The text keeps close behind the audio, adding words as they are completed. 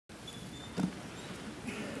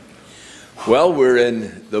Well, we're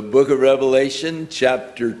in the book of Revelation,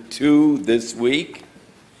 chapter 2 this week.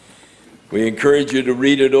 We encourage you to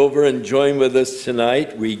read it over and join with us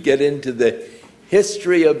tonight. We get into the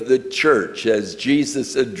history of the church as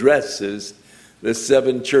Jesus addresses the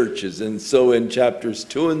seven churches. And so in chapters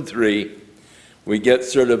 2 and 3, we get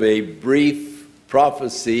sort of a brief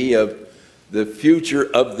prophecy of the future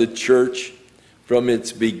of the church from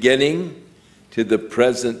its beginning to the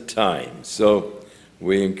present time. So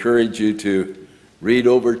we encourage you to read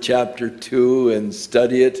over chapter 2 and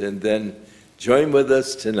study it, and then join with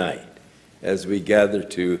us tonight as we gather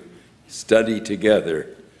to study together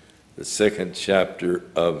the second chapter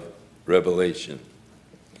of Revelation.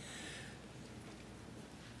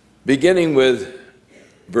 Beginning with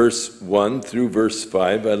verse 1 through verse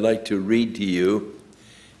 5, I'd like to read to you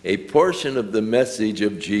a portion of the message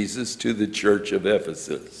of Jesus to the church of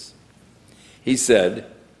Ephesus. He said,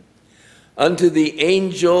 "Unto the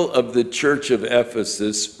angel of the church of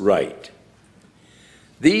Ephesus write,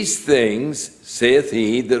 These things saith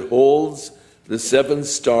he that holds the seven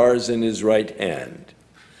stars in his right hand,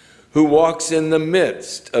 who walks in the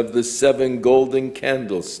midst of the seven golden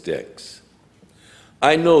candlesticks.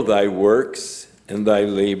 I know thy works, and thy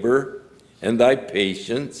labor, and thy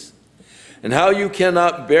patience, and how you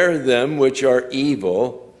cannot bear them which are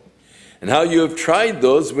evil, and how you have tried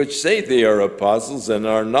those which say they are apostles and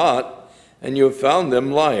are not, and you have found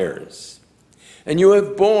them liars. And you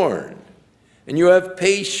have borne, and you have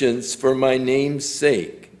patience for my name's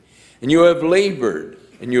sake, and you have labored,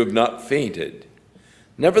 and you have not fainted.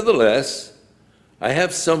 Nevertheless, I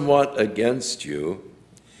have somewhat against you,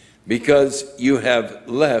 because you have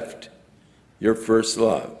left your first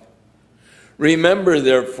love. Remember,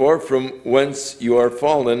 therefore, from whence you are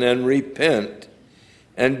fallen, and repent,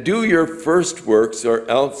 and do your first works, or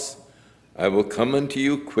else I will come unto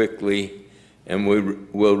you quickly, and we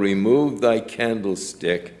will remove thy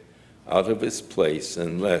candlestick out of his place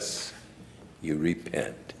unless you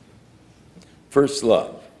repent." First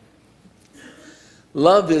love.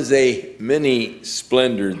 Love is a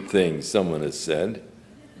many-splendored thing, someone has said.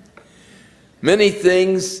 Many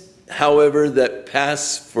things, however, that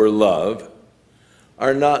pass for love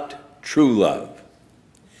are not true love.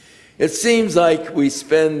 It seems like we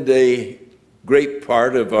spend a great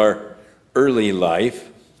part of our early life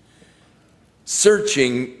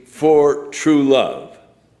searching for true love.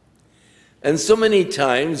 And so many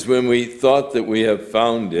times when we thought that we have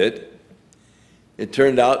found it, it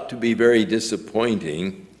turned out to be very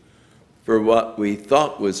disappointing, for what we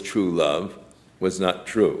thought was true love was not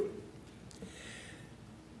true.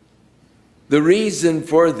 The reason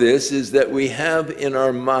for this is that we have in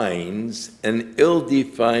our minds an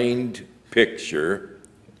ill-defined picture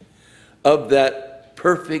of that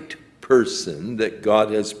perfect person that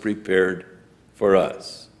God has prepared for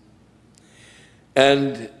us.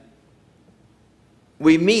 And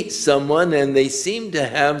we meet someone and they seem to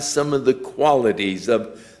have some of the qualities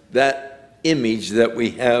of that image that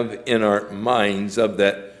we have in our minds of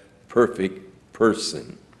that perfect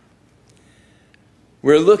person.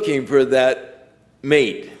 We're looking for that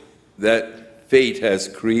mate that fate has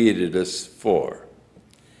created us for.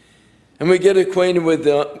 And we get acquainted with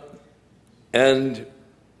them, and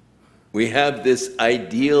we have this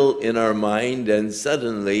ideal in our mind, and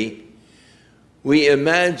suddenly we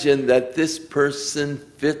imagine that this person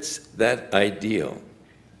fits that ideal.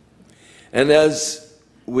 And as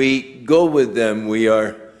we go with them, we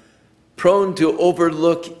are prone to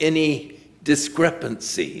overlook any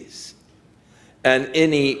discrepancies and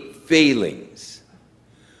any failings.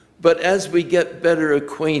 But as we get better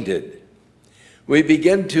acquainted, we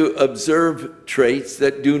begin to observe traits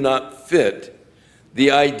that do not fit the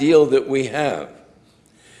ideal that we have.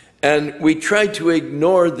 And we try to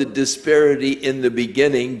ignore the disparity in the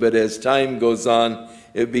beginning, but as time goes on,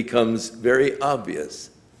 it becomes very obvious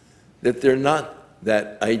that they're not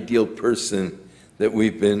that ideal person that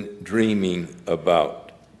we've been dreaming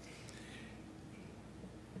about.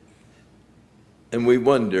 And we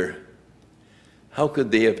wonder, how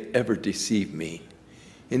could they have ever deceived me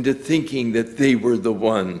into thinking that they were the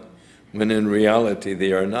one, when in reality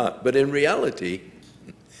they are not? But in reality,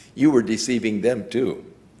 you were deceiving them too.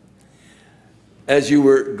 As you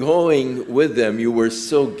were going with them, you were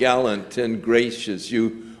so gallant and gracious.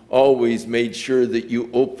 You always made sure that you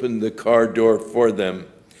opened the car door for them.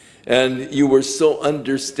 And you were so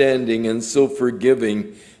understanding and so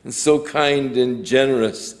forgiving and so kind and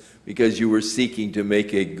generous, because you were seeking to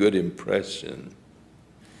make a good impression.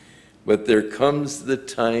 But there comes the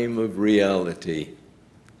time of reality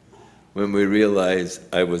when we realize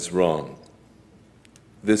I was wrong.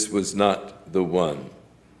 This was not the one.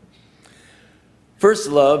 First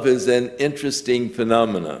love is an interesting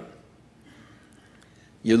phenomenon.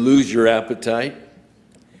 You lose your appetite.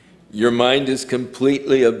 Your mind is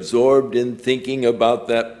completely absorbed in thinking about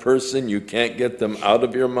that person. You can't get them out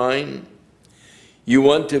of your mind. You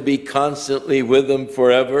want to be constantly with them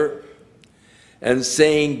forever. And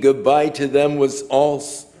saying goodbye to them was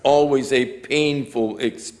always a painful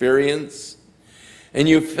experience. And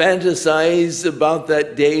you fantasize about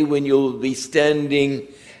that day when you'll be standing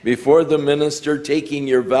before the minister, taking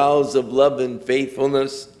your vows of love and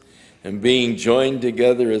faithfulness and being joined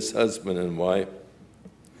together as husband and wife,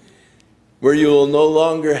 where you will no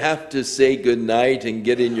longer have to say goodnight and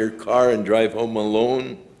get in your car and drive home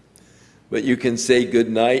alone, but you can say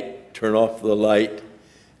goodnight, turn off the light,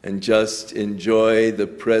 and just enjoy the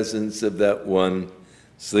presence of that one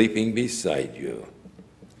sleeping beside you.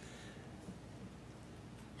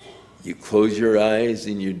 You close your eyes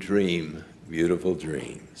and you dream beautiful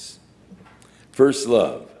dreams. First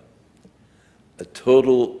love, a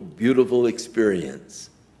total beautiful experience,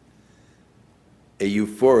 a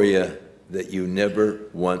euphoria that you never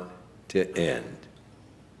want to end.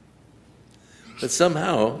 But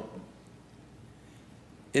somehow,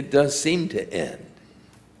 it does seem to end.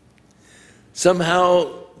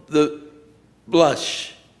 Somehow, the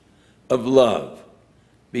blush of love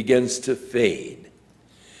begins to fade,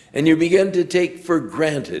 and you begin to take for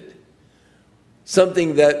granted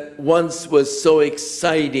something that once was so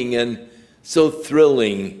exciting and so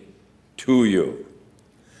thrilling to you.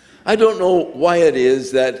 I don't know why it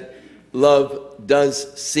is that love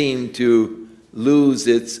does seem to lose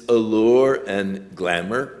its allure and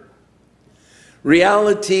glamour.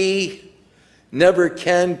 Reality never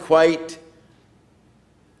can quite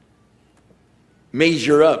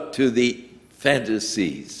measure up to the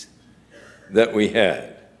fantasies that we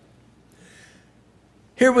had.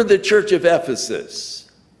 Here with the church of Ephesus,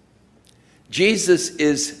 Jesus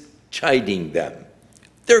is chiding them.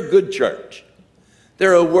 They're a good church.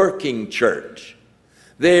 They're a working church.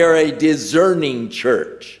 They are a discerning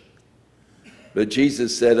church. But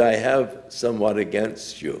Jesus said, I have somewhat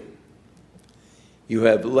against you. You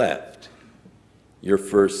have left your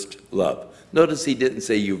first love. Notice he didn't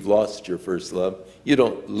say you've lost your first love. You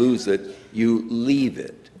don't lose it, you leave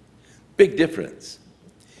it. Big difference.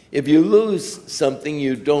 If you lose something,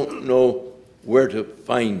 you don't know where to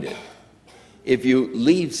find it. If you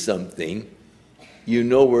leave something, you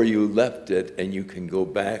know where you left it and you can go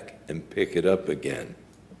back and pick it up again.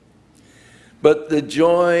 But the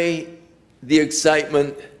joy, the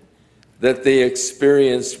excitement that they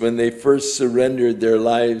experienced when they first surrendered their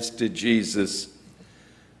lives to Jesus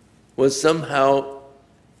was somehow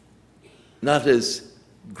not as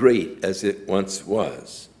great as it once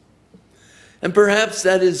was. And perhaps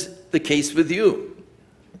that is the case with you.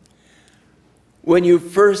 When you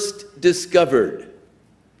first discovered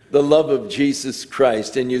the love of Jesus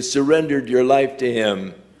Christ and you surrendered your life to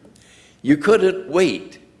him, you couldn't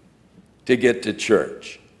wait to get to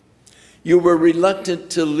church. You were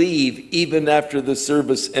reluctant to leave even after the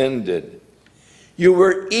service ended. You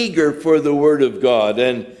were eager for the Word of God,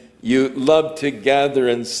 and you loved to gather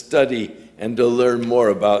and study and to learn more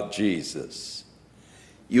about Jesus.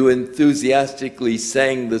 You enthusiastically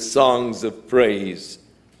sang the songs of praise,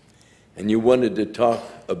 and you wanted to talk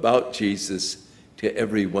about Jesus to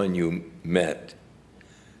everyone you met.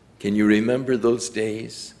 Can you remember those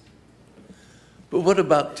days? But what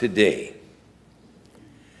about today?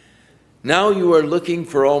 Now you are looking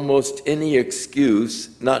for almost any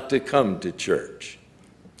excuse not to come to church.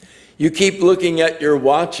 You keep looking at your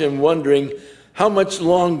watch and wondering how much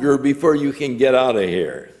longer before you can get out of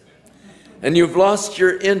here. And you've lost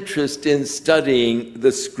your interest in studying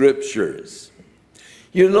the scriptures.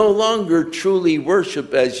 You no longer truly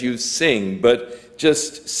worship as you sing, but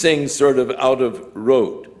just sing sort of out of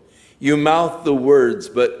rote. You mouth the words,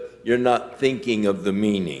 but you're not thinking of the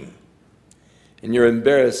meaning. And you're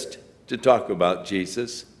embarrassed to talk about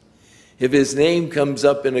Jesus. If his name comes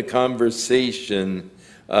up in a conversation,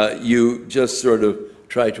 you just sort of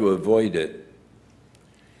try to avoid it.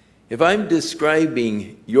 If I'm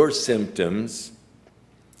describing your symptoms,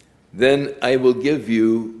 then I will give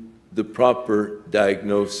you the proper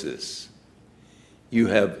diagnosis. You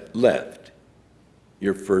have left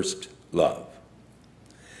your first love.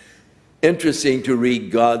 Interesting to read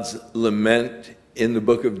God's lament in the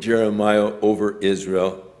book of Jeremiah over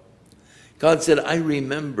Israel. God said, I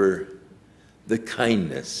remember the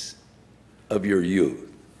kindness of your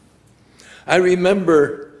youth. I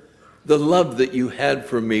remember the love that you had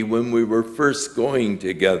for me when we were first going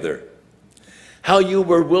together. How you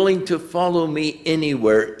were willing to follow me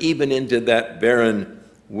anywhere, even into that barren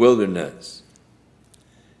wilderness.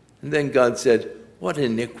 And then God said, what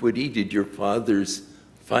iniquity did your fathers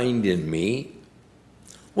find in me?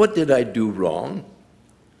 What did I do wrong?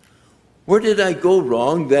 Where did I go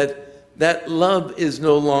wrong that love is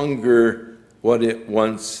no longer what it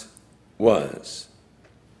once was?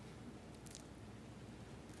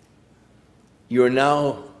 You are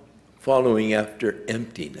now following after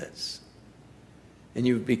emptiness, and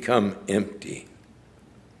you've become empty.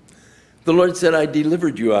 The Lord said, I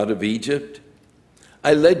delivered you out of Egypt.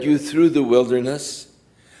 I led you through the wilderness.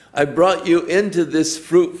 I brought you into this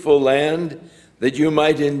fruitful land that you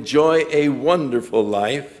might enjoy a wonderful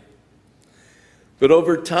life. But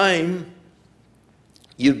over time,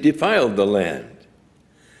 you've defiled the land.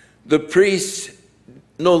 The priests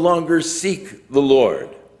no longer seek the Lord.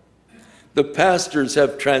 The pastors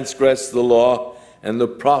have transgressed the law, and the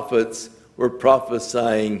prophets were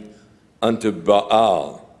prophesying unto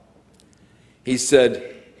Baal. He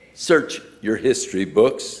said, search your history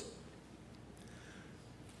books.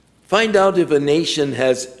 Find out if a nation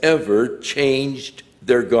has ever changed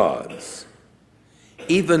their gods,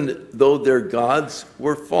 even though their gods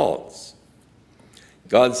were false.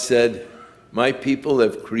 God said, my people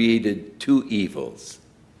have created two evils.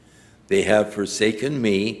 They have forsaken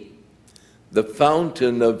me, the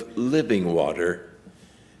fountain of living water,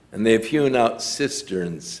 and they have hewn out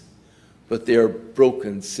cisterns, but they are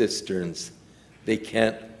broken cisterns. They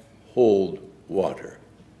can't hold water.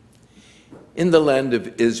 In the land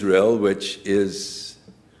of Israel, which is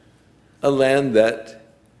a land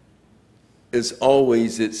that is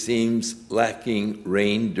always, it seems, lacking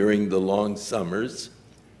rain during the long summers,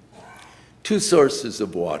 two sources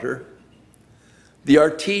of water, the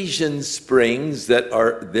artesian springs that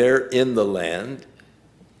are there in the land,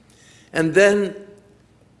 and then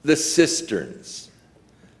the cisterns,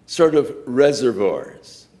 sort of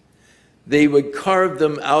reservoirs. They would carve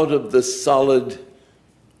them out of the solid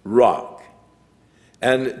rock,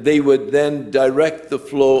 and they would then direct the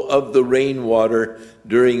flow of the rainwater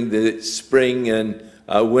during the spring and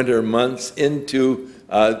winter months into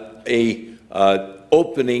a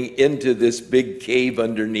opening into this big cave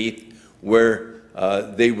underneath where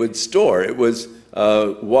they would store. It was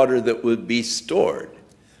water that would be stored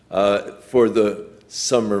for the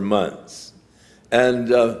summer months.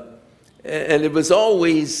 And it was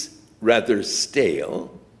always rather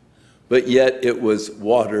stale, but yet it was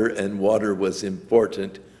water, and water was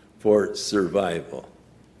important for survival.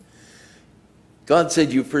 God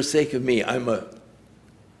said, you've forsaken me. I'm a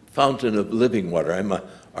fountain of living water. I'm an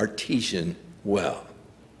artesian well.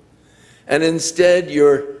 And instead,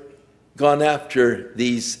 you're gone after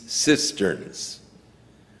these cisterns.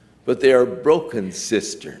 But they are broken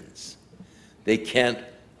cisterns. They can't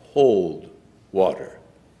hold water.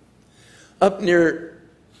 Up near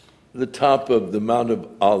the top of the Mount of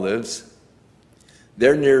Olives,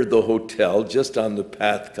 they're near the hotel, just on the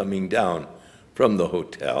path coming down from the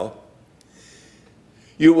hotel.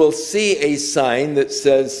 You will see a sign that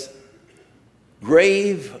says,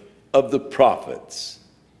 Grave of the Prophets.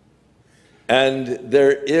 And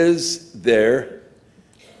there is there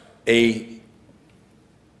a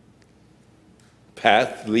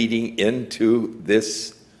path leading into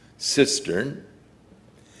this cistern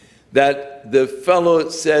that the fellow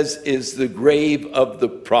says is the grave of the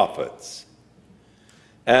prophets.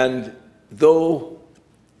 And though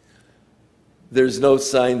there's no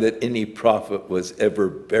sign that any prophet was ever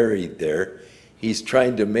buried there, he's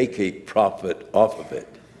trying to make a profit off of it.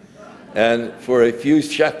 And for a few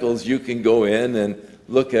shekels, you can go in and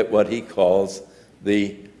look at what he calls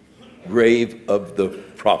the grave of the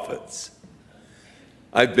prophets.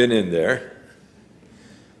 I've been in there.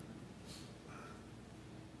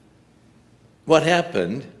 What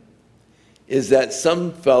happened is that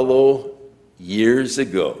some fellow years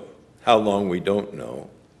ago, how long we don't know,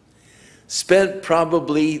 spent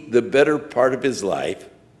probably the better part of his life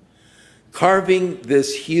carving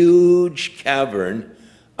this huge cavern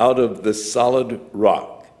out of the solid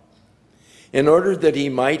rock in order that he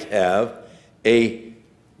might have a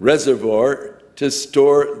reservoir to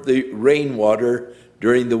store the rainwater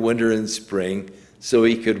during the winter and spring so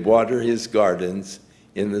he could water his gardens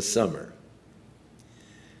in the summer.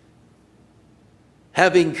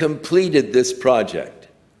 Having completed this project,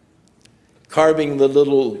 carving the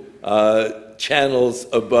little channels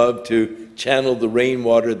above to channel the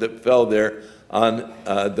rainwater that fell there on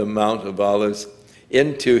the Mount of Olives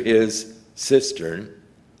into his cistern,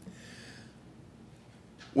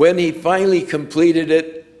 when he finally completed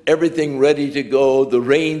it, everything ready to go, the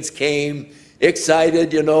rains came,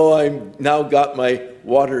 excited, I've now got my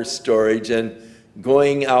water storage, and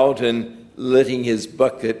going out and letting his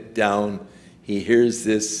bucket down, he hears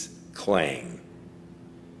this clang.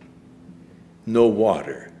 no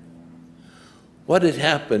water. What had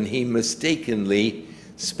happened? He mistakenly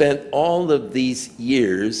spent all of these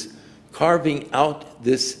years carving out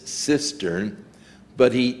this cistern,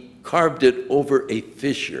 but he carved it over a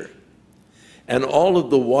fissure. And all of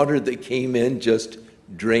the water that came in just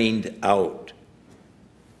drained out.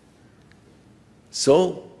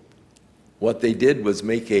 So what they did was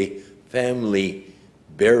make a family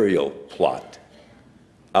burial plot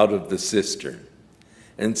out of the cistern.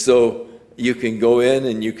 And so you can go in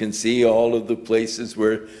and you can see all of the places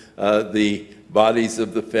where the bodies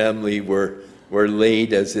of the family were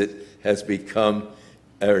laid, as it has become,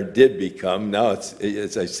 or did become. Now it's,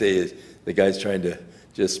 as I say, the guy's trying to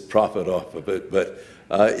just profit off of it. But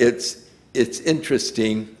it's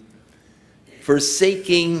interesting.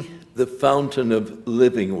 Forsaking the fountain of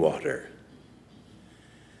living water,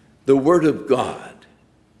 the Word of God.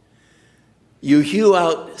 You hew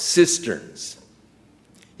out cisterns.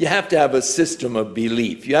 You have to have a system of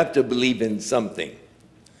belief. You have to believe in something.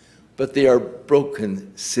 But they are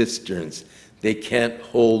broken cisterns. They can't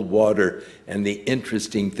hold water. And the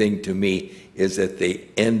interesting thing to me is that they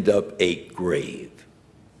end up a grave.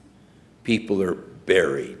 People are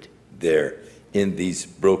buried there in these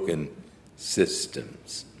broken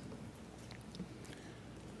systems.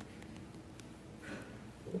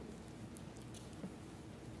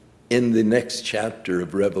 In the next chapter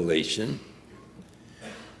of Revelation,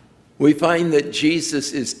 we find that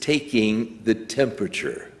Jesus is taking the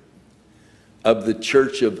temperature of the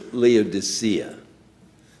church of Laodicea,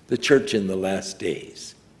 the church in the last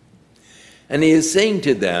days. And he is saying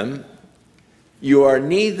to them, you are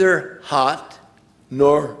neither hot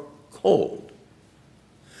nor cold.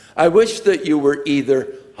 I wish that you were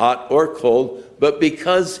either hot or cold, but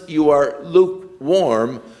because you are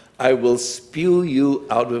lukewarm, I will spew you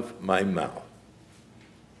out of my mouth.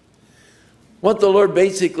 What the Lord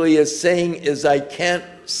basically is saying is, I can't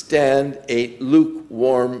stand a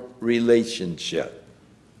lukewarm relationship.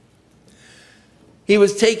 He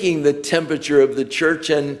was taking the temperature of the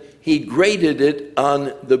church and he graded it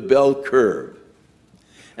on the bell curve.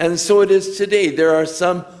 And so it is today. There are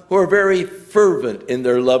some who are very fervent in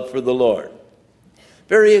their love for the Lord,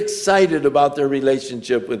 very excited about their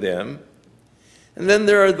relationship with Him. And then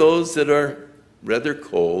there are those that are rather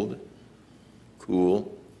cold,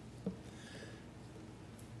 cool.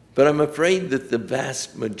 But I'm afraid that the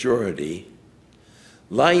vast majority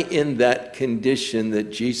lie in that condition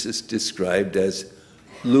that Jesus described as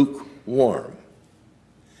lukewarm,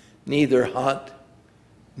 neither hot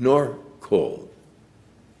nor cold.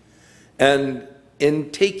 And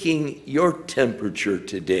in taking your temperature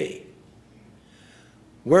today,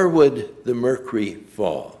 where would the mercury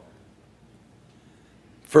fall?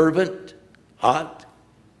 Fervent, hot,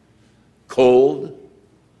 cold,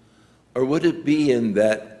 or would it be in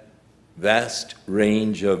that vast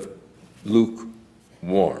range of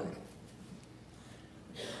lukewarm?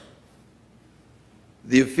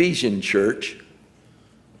 The Ephesian church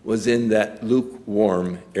was in that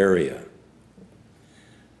lukewarm area.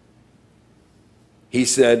 He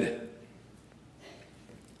said,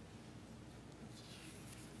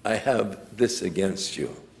 I have this against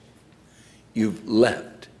you. You've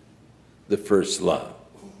left the first love.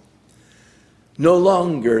 No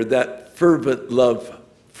longer that fervent love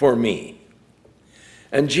for me.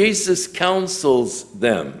 And Jesus counsels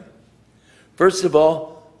them. First of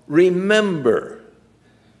all, remember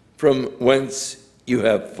from whence you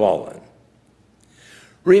have fallen.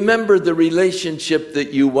 Remember the relationship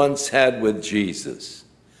that you once had with Jesus,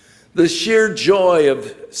 the sheer joy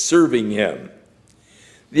of serving Him,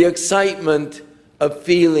 the excitement of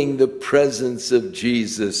feeling the presence of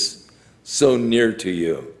Jesus so near to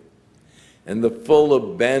you, and the full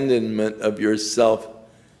abandonment of yourself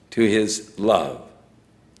to His love.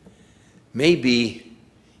 Maybe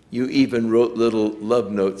you even wrote little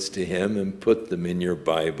love notes to Him and put them in your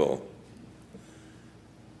Bible.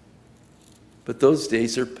 But those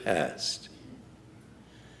days are past.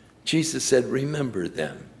 Jesus said, remember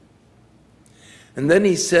them. And then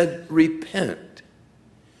He said, repent.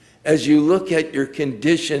 As you look at your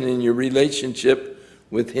condition and your relationship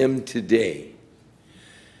with Him today,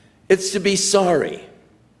 it's to be sorry.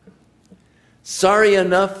 Sorry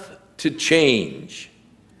enough to change.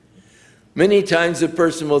 Many times a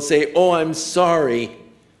person will say, oh, I'm sorry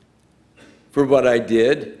for what I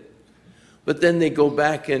did. But then they go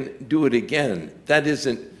back and do it again. That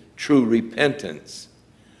isn't true repentance.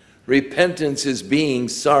 Repentance is being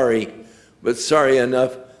sorry, but sorry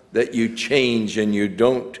enough that you change and you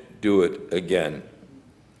don't do it again.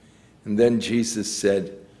 And then Jesus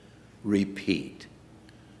said, repeat.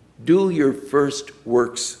 Do your first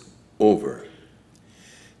works over.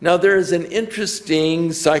 Now, there is an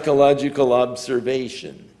interesting psychological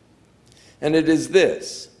observation, and it is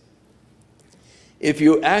this. If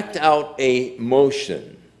you act out a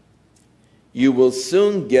motion, you will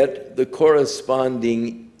soon get the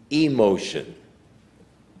corresponding emotion.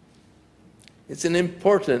 It's an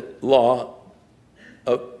important law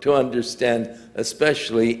to understand,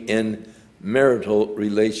 especially in marital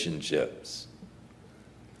relationships.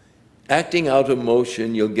 Acting out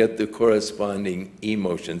emotion, you'll get the corresponding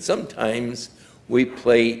emotion. Sometimes we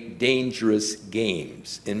play dangerous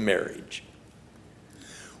games in marriage.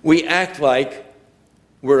 We act like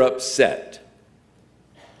we're upset.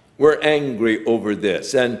 We're angry over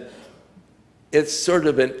this, and it's sort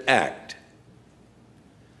of an act.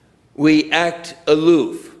 We act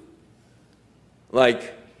aloof,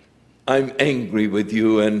 like I'm angry with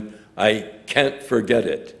you and I can't forget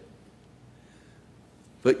it.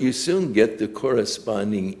 But you soon get the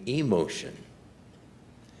corresponding emotion,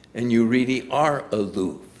 and you really are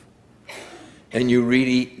aloof, and you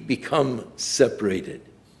really become separated.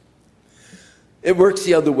 It works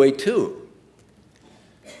the other way too.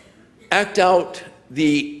 Act out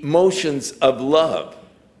the motions of love.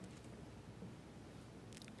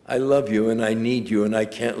 I love you and I need you and I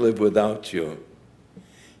can't live without you.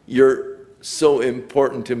 You're so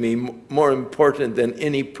important to me, more important than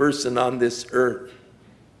any person on this earth.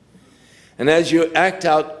 And as you act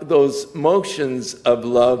out those motions of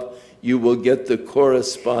love, you will get the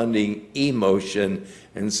corresponding emotion.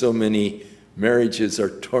 And so many marriages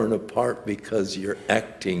are torn apart because you're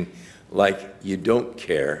acting like you don't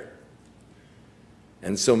care.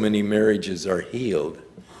 And so many marriages are healed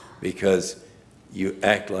because you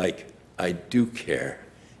act like I do care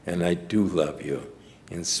and I do love you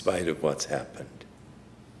in spite of what's happened.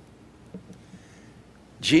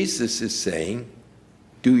 Jesus is saying,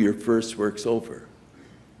 do your first works over.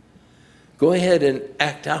 Go ahead and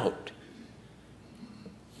act out.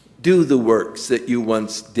 Do the works that you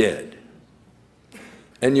once did.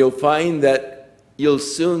 And you'll find that you'll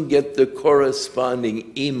soon get the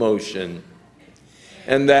corresponding emotion.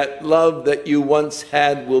 And that love that you once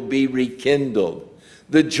had will be rekindled.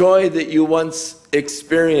 The joy that you once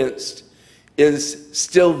experienced is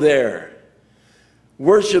still there.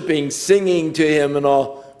 Worshiping, singing to him and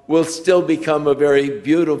all will still become a very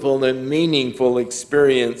beautiful and meaningful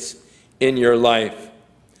experience in your life.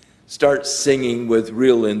 Start singing with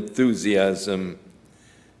real enthusiasm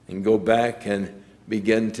and go back and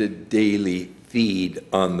begin to daily feed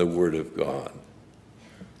on the Word of God.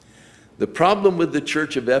 The problem with the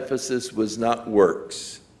church of Ephesus was not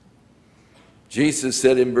works. Jesus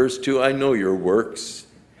said in verse 2, I know your works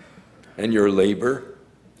and your labor.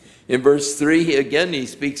 In verse 3, again, he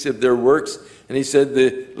speaks of their works, and he said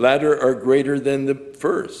the latter are greater than the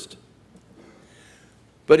first.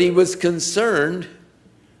 But he was concerned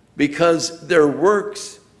because their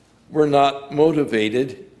works were not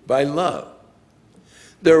motivated by love.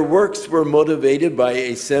 Their works were motivated by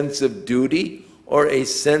a sense of duty or a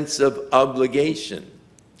sense of obligation.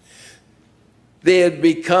 They had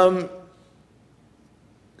become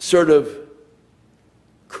sort of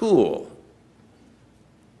cool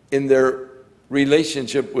in their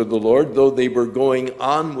relationship with the Lord, though they were going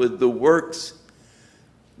on with the works.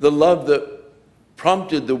 The love that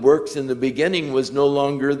prompted the works in the beginning was no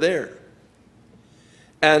longer there.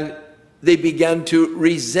 And they began to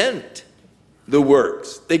resent the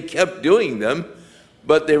works. They kept doing them,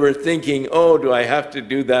 but they were thinking, oh, do I have to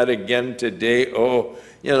do that again today? Oh,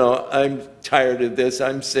 you know, I'm tired of this.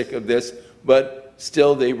 I'm sick of this. But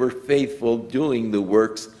still they were faithful doing the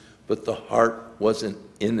works, but the heart wasn't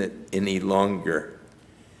in it any longer.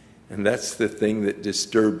 And that's the thing that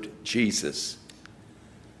disturbed Jesus.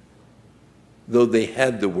 Though they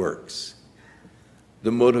had the works,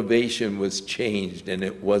 the motivation was changed, and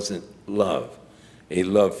it wasn't love, a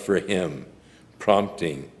love for him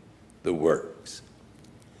prompting the works.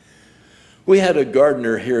 We had a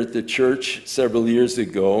gardener here at the church several years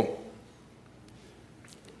ago.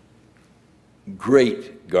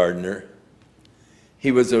 Great gardener.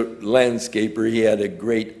 He was a landscaper. He had a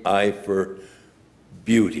great eye for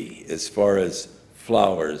beauty as far as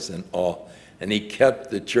flowers and all. And he kept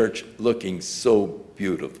the church looking so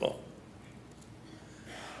beautiful.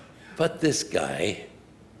 But this guy,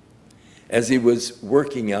 as he was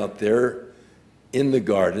working out there in the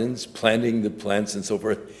gardens, planting the plants and so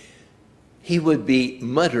forth, he would be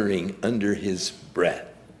muttering under his breath,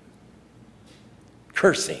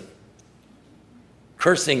 cursing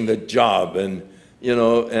the job, and you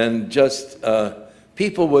know, and just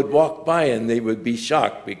people would walk by and they would be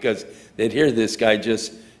shocked because they'd hear this guy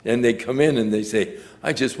just, and they'd come in and they say,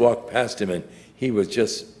 I just walked past him and he was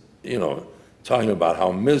just, you know, talking about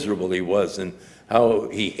how miserable he was and how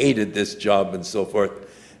he hated this job and so forth.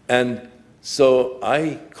 And so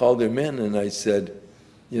I called him in and I said,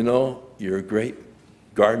 you know, you're a great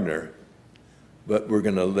gardener, but we're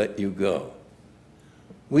going to let you go.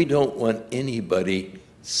 We don't want anybody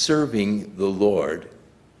serving the Lord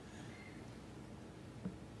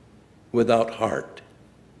without heart,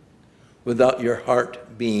 without your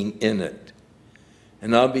heart being in it.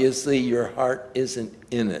 And obviously your heart isn't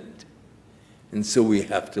in it. And so we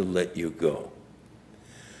have to let you go.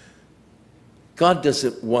 God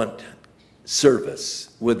doesn't want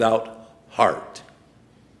service without heart.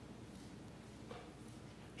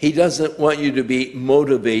 He doesn't want you to be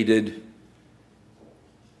motivated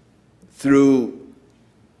through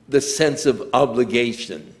the sense of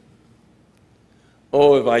obligation.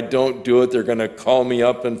 Oh, if I don't do it, they're going to call me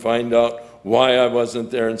up and find out why I wasn't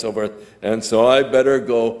there and so forth, and so I better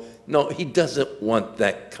go. No, he doesn't want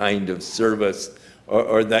that kind of service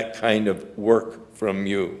or that kind of work from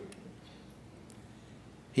you.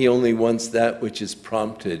 He only wants that which is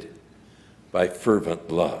prompted by fervent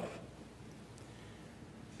love.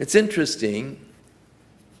 It's interesting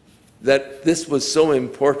that this was so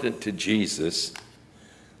important to Jesus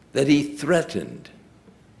that he threatened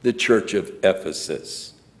the church of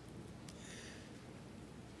Ephesus.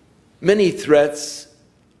 Many threats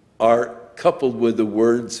are coupled with the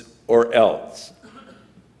words "or else."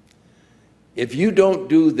 If you don't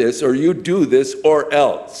do this, or you do this, or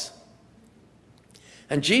else.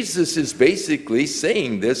 And Jesus is basically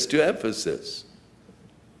saying this to Ephesus.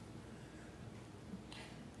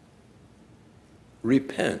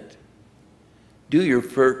 Repent. Do your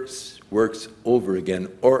first works over again,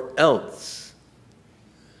 or else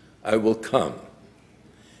I will come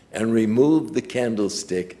and remove the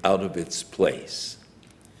candlestick out of its place.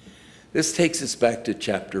 This takes us back to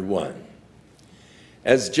chapter 1.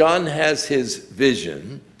 As John has his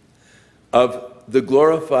vision of the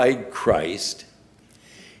glorified Christ,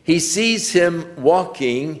 he sees him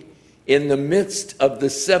walking in the midst of the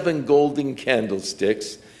 7 golden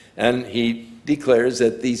candlesticks, and he declares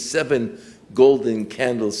that these 7 golden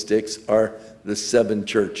candlesticks are the 7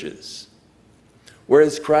 churches.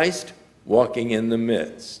 Whereas Christ, walking in the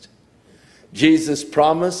midst. Jesus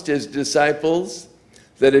promised his disciples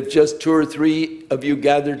that if just 2 or 3 of you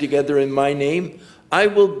gather together in my name, I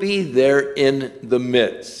will be there in the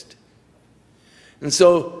midst. And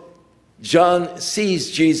so John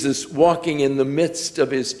sees Jesus walking in the midst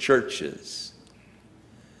of his churches.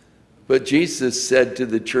 But Jesus said to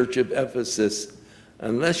the church of Ephesus,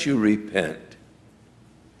 unless you repent,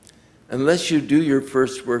 unless you do your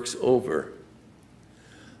first works over,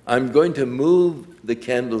 I'm going to move the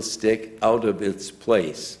candlestick out of its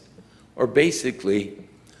place. Or basically,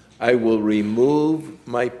 I will remove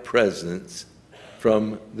my presence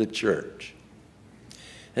from the church.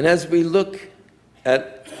 And as we look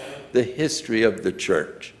at the history of the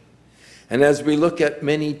church, and as we look at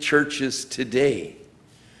many churches today,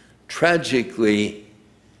 tragically,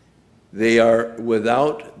 they are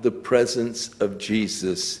without the presence of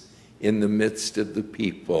Jesus in the midst of the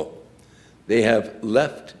people. They have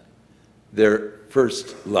left their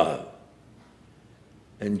first love,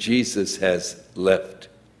 and Jesus has left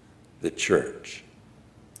the church.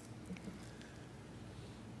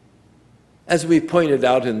 As we pointed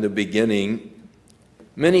out in the beginning,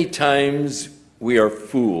 many times we are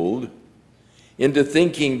fooled into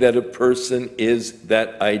thinking that a person is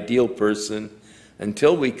that ideal person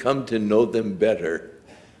until we come to know them better,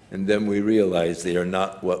 and then we realize they are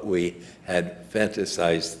not what we had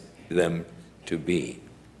fantasized them to be.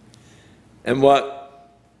 And what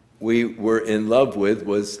we were in love with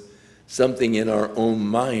was something in our own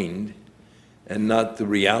mind and not the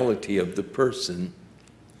reality of the person.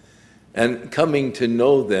 And coming to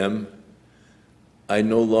know them, I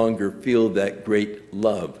no longer feel that great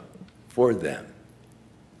love for them.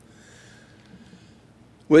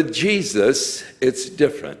 With Jesus, it's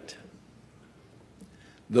different.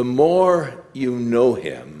 The more you know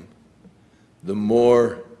him, the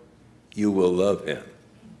more you will love him.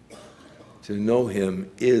 To know him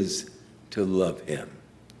is to love him.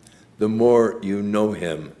 The more you know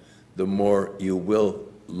him, the more you will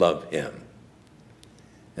love him.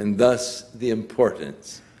 And thus the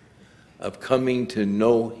importance of coming to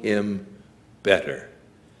know him better.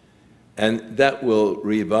 And that will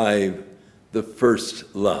revive the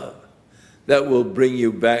first love. That will bring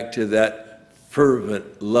you back to that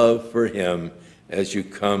fervent love for him as you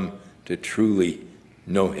come to truly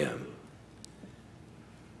know him.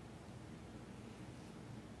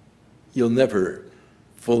 You'll never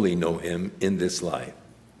fully know him in this life.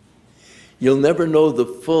 You'll never know the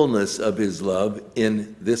fullness of his love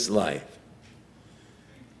in this life.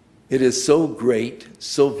 It is so great,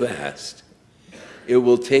 so vast, it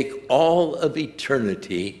will take all of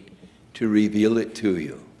eternity to reveal it to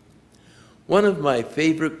you. One of my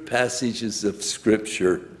favorite passages of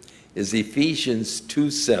Scripture is Ephesians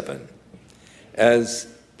 2:7, as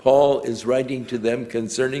Paul is writing to them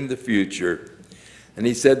concerning the future, and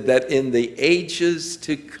he said that in the ages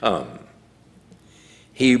to come,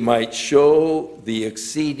 he might show the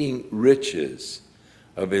exceeding riches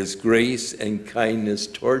of his grace and kindness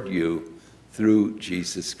toward you through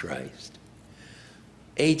Jesus Christ.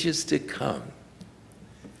 Ages to come,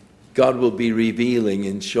 God will be revealing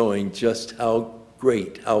and showing just how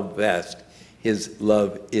great, how vast his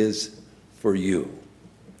love is for you.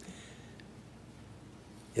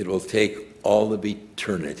 It will take all of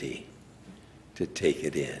eternity to take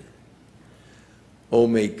it in. Oh,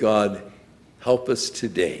 may God help us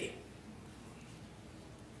today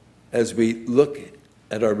as we look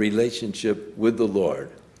at our relationship with the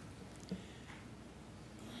Lord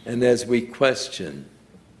and as we question,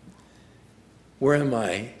 where am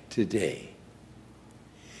I today?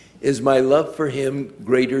 Is my love for him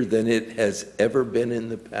greater than it has ever been in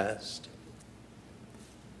the past?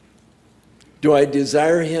 Do I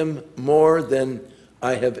desire him more than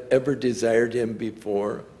I have ever desired him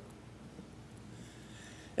before?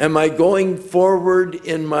 Am I going forward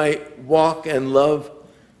in my walk and love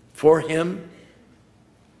for him?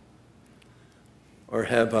 Or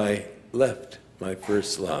have I left my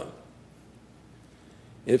first love?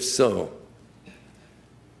 If so,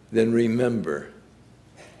 then remember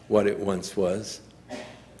what it once was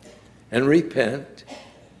and repent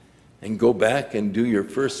and go back and do your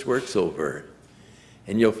first works over.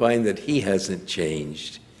 And you'll find that he hasn't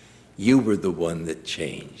changed. You were the one that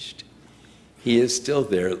changed. He is still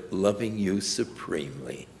there loving you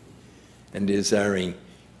supremely and desiring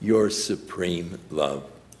your supreme love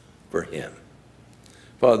for him.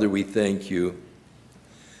 Father, we thank you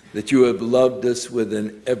that you have loved us with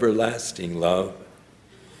an everlasting love,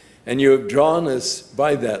 and you have drawn us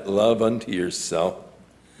by that love unto yourself,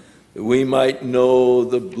 that we might know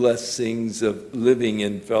the blessings of living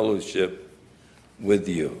in fellowship with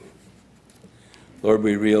you. Lord,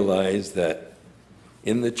 we realize that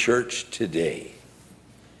in the church today,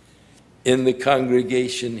 in the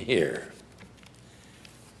congregation here,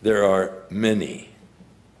 there are many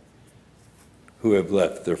who have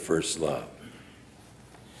left their first love.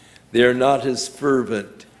 They are not as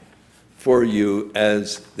fervent for you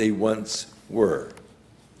as they once were.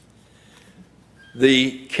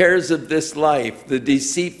 The cares of this life, the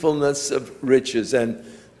deceitfulness of riches, and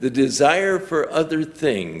the desire for other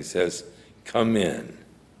things has come in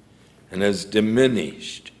and has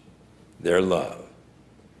diminished their love.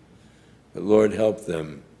 But Lord, help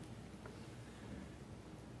them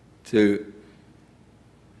to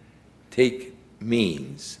take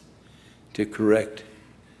means to correct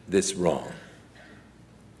this wrong.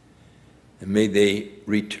 And may they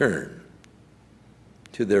return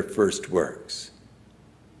to their first works,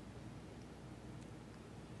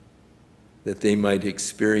 that they might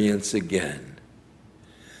experience again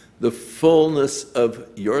the fullness of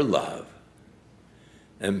your love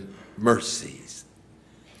and mercies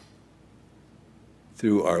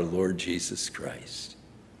through our Lord Jesus Christ.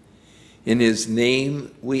 In his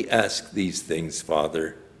name we ask these things,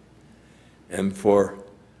 Father, and for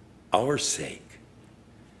our sake,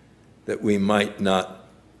 that we might not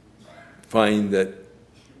find that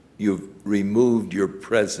you've removed your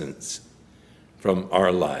presence from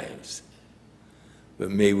our lives,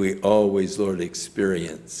 but may we always, Lord,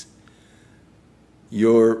 experience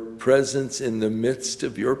your presence in the midst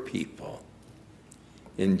of your people.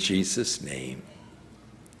 In Jesus' name,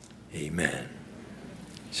 amen.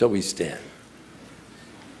 Shall we stand?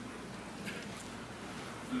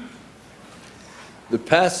 The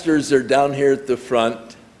pastors are down here at the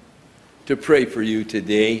front to pray for you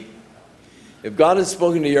today. If God has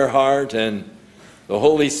spoken to your heart and the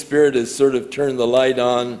Holy Spirit has sort of turned the light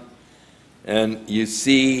on, and you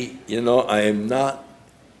see, I am not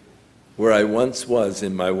where I once was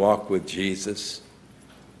in my walk with Jesus.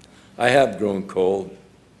 I have grown cold.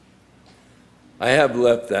 I have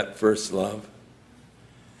left that first love.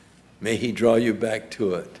 May he draw you back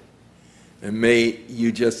to it. And may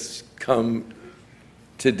you just come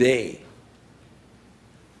today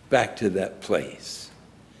back to that place.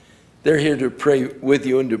 They're here to pray with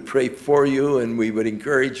you and to pray for you, and we would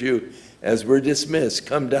encourage you, as we're dismissed,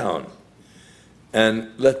 come down and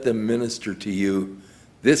let them minister to you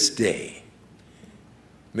this day.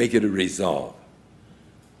 Make it a resolve.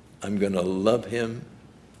 I'm going to love him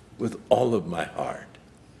with all of my heart,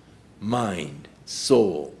 mind,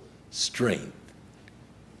 soul, strength,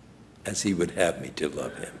 as he would have me to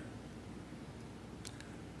love him.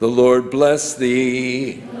 The Lord bless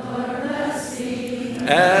thee.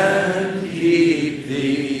 And keep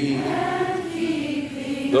thee.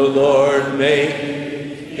 The Lord make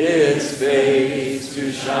his face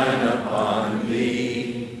to shine upon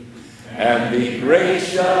thee, and be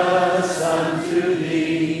gracious unto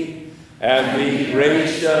thee, and be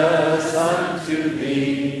gracious unto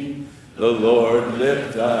thee. The Lord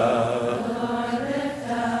lift up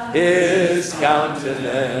his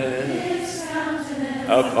countenance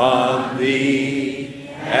upon thee,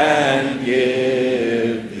 and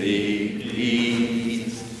give thee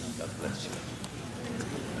peace. God bless you.